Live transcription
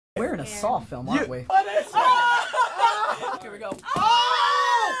We're in a Saw film, aren't we? What is it? Here we go.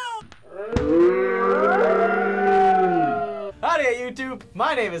 Oh! Howdy YouTube,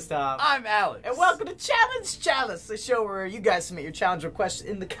 my name is Tom. I'm Alex. And welcome to Chalice, the show where you guys submit your challenge requests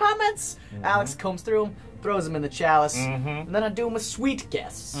in the comments. Alex combs through them, throws them in the chalice, and then I do them with sweet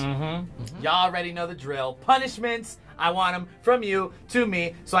guests. Y'all already know the drill. Punishments, I want them from you to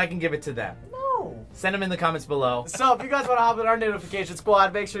me so I can give it to them. Send them in the comments below. So if you guys want to hop in our notification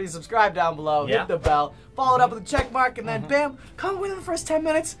squad, make sure you subscribe down below, hit the bell, follow it up with a check mark, and then bam, comment within the first 10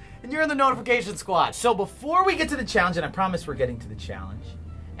 minutes, and you're in the notification squad. So before we get to the challenge, and I promise we're getting to the challenge,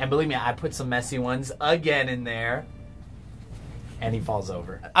 and believe me, I put some messy ones again in there, and he falls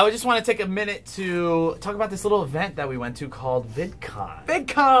over. I would just want to take a minute to talk about this little event that we went to called VidCon.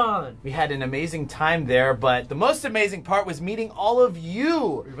 VidCon! We had an amazing time there, but the most amazing part was meeting all of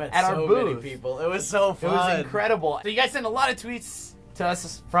you at our booth. Many people. It was so fun. It was incredible. So you guys sent a lot of tweets to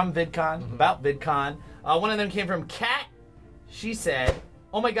us from VidCon, about VidCon. One of them came from Kat. She said,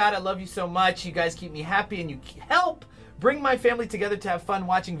 "Oh my God, I love you so much. You guys keep me happy and you help bring my family together to have fun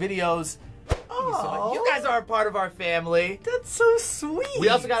watching videos. So you guys are a part of our family." That's so sweet. We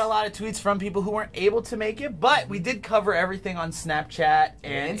also got a lot of tweets from people who weren't able to make it, but we did cover everything on Snapchat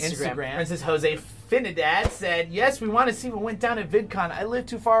and Instagram. Princess Jose Finidad said, "Yes, we want to see what went down at VidCon. I live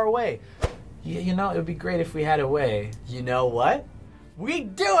too far away." You know, it would be great if we had a way. You know what? We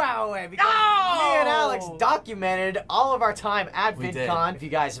do have a way, because me and Alex documented all of our time at VidCon. If you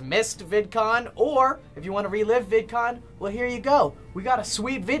guys missed VidCon, or if you want to relive VidCon, well, here you go. We got a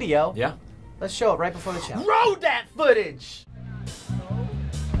sweet video. Yeah. Let's show it right before the challenge. Roll that footage!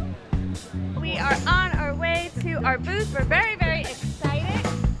 We are on our way to our booth. We're very, very excited.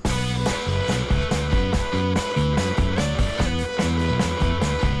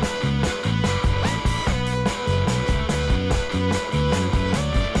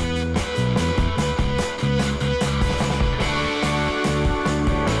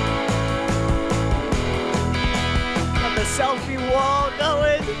 Got the selfie wall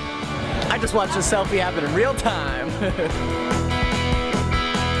going. I just watched a selfie happen in real time.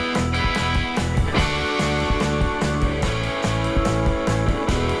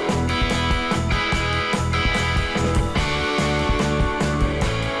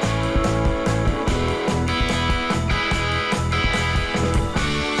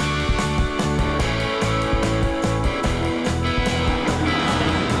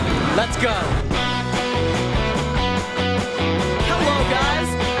 Let's go. Hello, guys.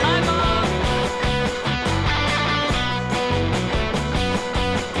 Hi, Mom.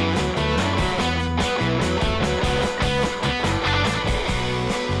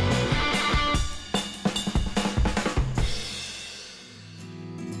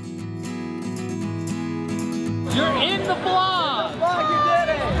 You're in the vlog! Vlog, you did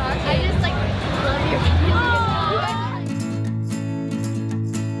it! I just like love your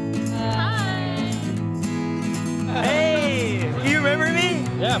Hi. Hey, you remember me?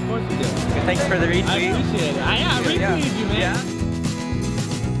 Yeah, of course we do. Thanks for the retweet. I appreciate it. I retweeted you, man. Yeah.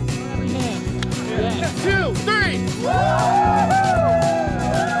 2, 3!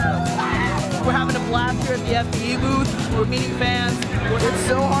 We're having a blast here at the FE booth. We're meeting fans. It's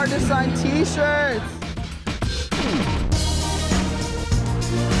so hard to sign t-shirts.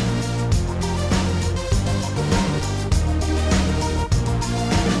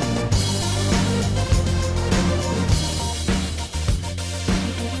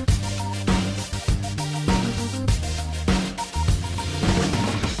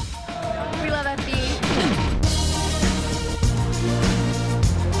 We love FB.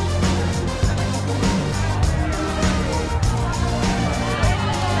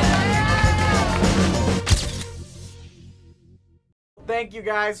 Thank you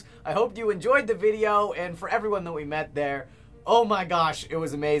guys. I hope you enjoyed the video, and for everyone that we met there, oh my gosh, it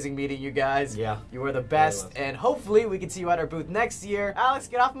was amazing meeting you guys. Yeah. You were the best, and hopefully we can see you at our booth next year. Alex,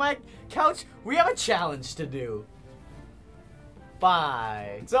 get off my couch. We have a challenge to do.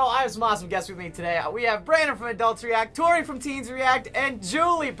 Bye. So I have some awesome guests with me today. We have Brandon from Adults React, Tori from Teens React, and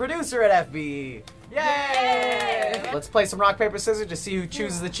Julie, producer at FBE. Yay! Let's play some rock, paper, scissors to see who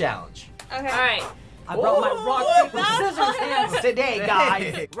chooses the challenge. Okay. All right. I brought my rock, paper, scissors hands today,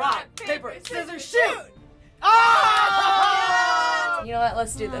 guys. Rock, paper, scissors, shoot! Oh! You know what?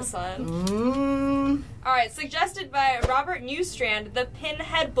 Let's do this one. All right. Suggested by Robert Newstrand, the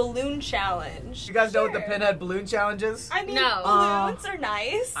Pinhead Balloon Challenge. You guys know what the Pinhead Balloon Challenge is? I mean, No. balloons are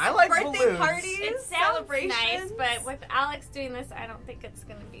nice. I like birthday balloons. parties. It sounds celebrations. nice, but with Alex doing this, I don't think it's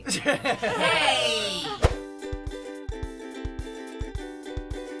gonna be. Hey!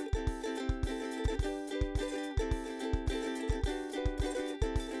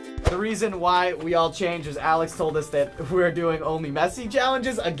 The reason why we all changed was Alex told us that we're doing only messy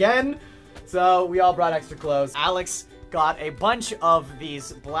challenges again. So we all brought extra clothes. Alex got a bunch of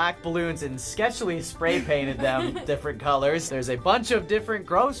these black balloons and sketchily spray painted them different colors. There's a bunch of different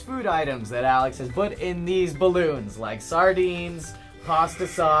gross food items that Alex has put in these balloons, like sardines, pasta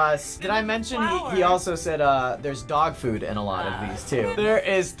sauce. Did I mention he also said there's dog food in a lot of these too. There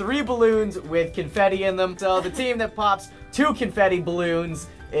is 3 balloons with confetti in them. So the team that pops 2 confetti balloons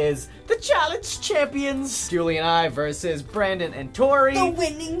is the challenge champions. Julie and I versus Brandon and Tori. The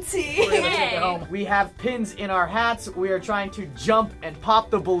winning team. We're gonna take it home. We have pins in our hats. We are trying to jump and pop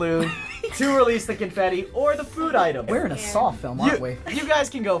the balloon to release the confetti or the food item. We're in a Saw film, aren't we? You guys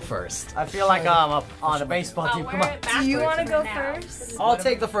can go first. I feel like I'm up on a baseball team. Come on. Do you want to go first? I'll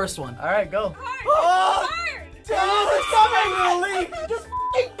take the first one. All right, go. Oh! Dude, it's coming, Lily! Just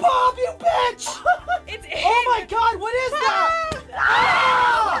f***ing pop, you bitch! It's Oh my god, what is that?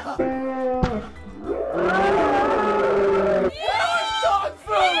 Ah! Dog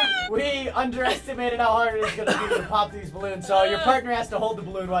food! We underestimated how hard it is going to be to pop these balloons, so your partner has to hold the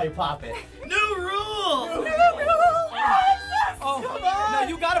balloon while you pop it. New rule! Oh, come on! No,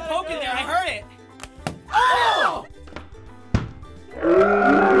 you gotta poke in there. I heard it. Oh!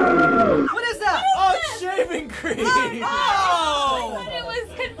 What is that? Oh, it's shaving cream! Oh! I thought it was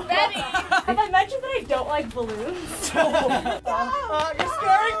confetti. Have I mentioned that I don't like balloons? You're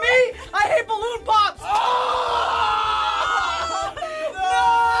scaring me! I hate balloon pops!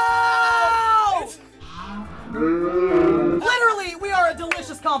 No! Literally, we are a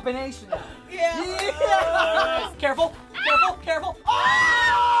delicious combination now. Yeah. Careful, careful, careful.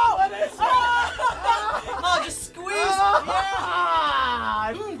 Oh! What is that? Oh, just squeeze. Yeah.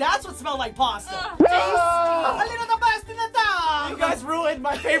 That's what smelled like pasta. A little the best in the town. You guys ruined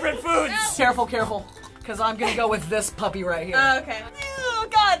my favorite foods! Careful, careful. Because I'm going to go with this puppy right here. Okay. Oh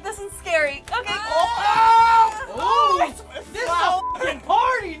god, this is scary. Okay. Oh! This is a fucking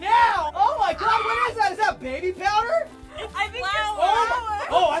party now! Oh my god, what is that? Is that baby powder? I think it's Oh!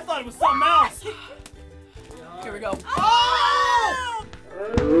 Oh, I thought it was something else. Here we go. Oh!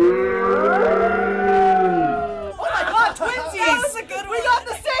 Oh my god, twinsies! That was a good one. We got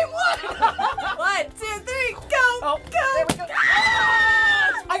the same one! 1, 2, 3, go! Oh, Go! there we go.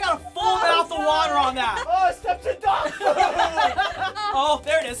 I got a full mouth of water on that. Oh, I stepped in dog food! Oh,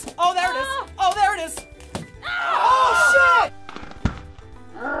 there it is. Oh, there it is. Oh, there it is. Oh, shit!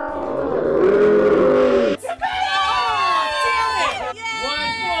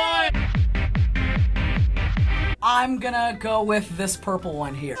 I'm gonna go with this purple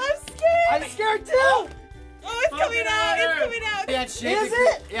one here. I'm scared! I'm scared too! Oh, it's coming out! It's coming out! Yeah, it's shaving Is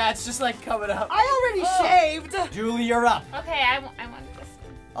it? Yeah, it's just like coming up. I already shaved! Julie, you're up. Okay, I want this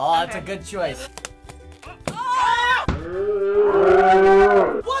one. Oh, that's a good choice. Ah!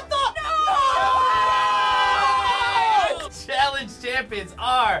 What the? No! Challenge champions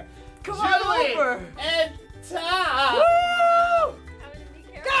are Come on Julie over! and Tom. Woo! I'm gonna be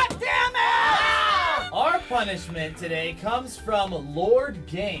careful. God damn it! Our punishment today comes from Lord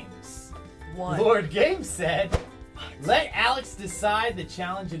Games. What? Lord Games said, let Alex decide the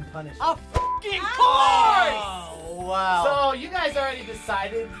challenge and punishment. Of fucking course! Oh, wow. So you guys already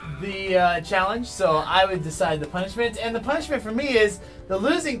decided the challenge, so I would decide the punishment. And the punishment for me is the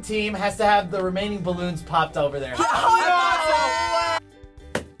losing team has to have the remaining balloons popped over there. Oh,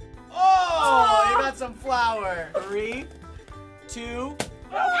 you got some flour. 3, 2.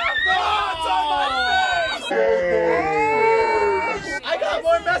 I got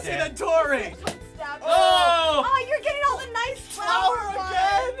more messy than Tori. Oh, you're getting all the nice flour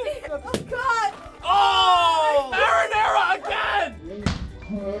again. Oh god! Oh! Marinara again!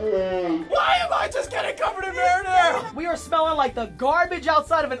 Why am I just getting covered in marinara? We are smelling like the garbage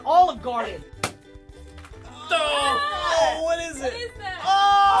outside of an Olive Garden. Oh, what is it? What is that?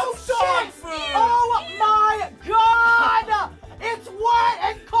 Oh, dog food! Oh my god! It's wet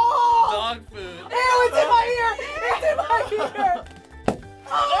and cold! Dog food. Ew, it's in my ear! It's in my ear!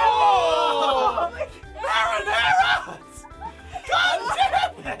 Oh! Marinara! God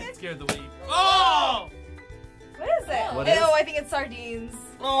damn it! It scared the weed. Oh! What is it? What Ew, is? I think it's sardines.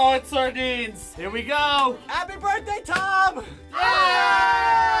 Oh, it's sardines. Here we go. Happy birthday, Tom! Yay!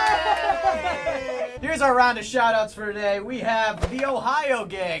 Here's our round of shout-outs for today. We have the Ohio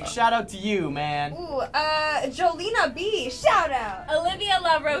gang. Shout out to you, man. Ooh, Jolina B, shout out. Olivia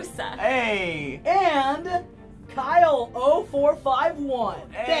La Rosa. Hey! And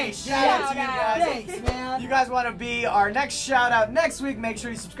Kyle0451. Hey, Thanks, shout out to you Shout guys. Thanks, man. If you guys want to be our next shout out next week, make sure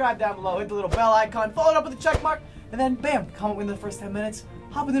you subscribe down below, hit the little bell icon, follow it up with a check mark, and then bam, comment within the first 10 minutes.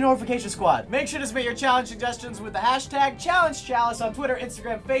 hop in the notification squad. Make sure to submit your challenge suggestions with the hashtag ChallengeChalice on Twitter,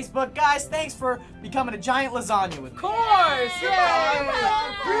 Instagram, Facebook. Guys, thanks for becoming a giant lasagna with me. Of course!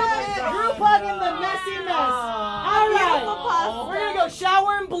 Group hug in the messy mess. Alright, we're gonna go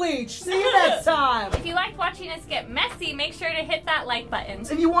shower and bleach. See you next time. If you liked watching us get messy, make sure to hit that like button.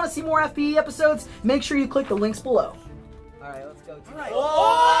 If you want to see more FPE episodes, make sure you click the links below. Alright, let's go. All right.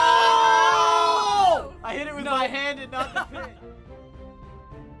 Oh! I hit it with my hand and not the pin.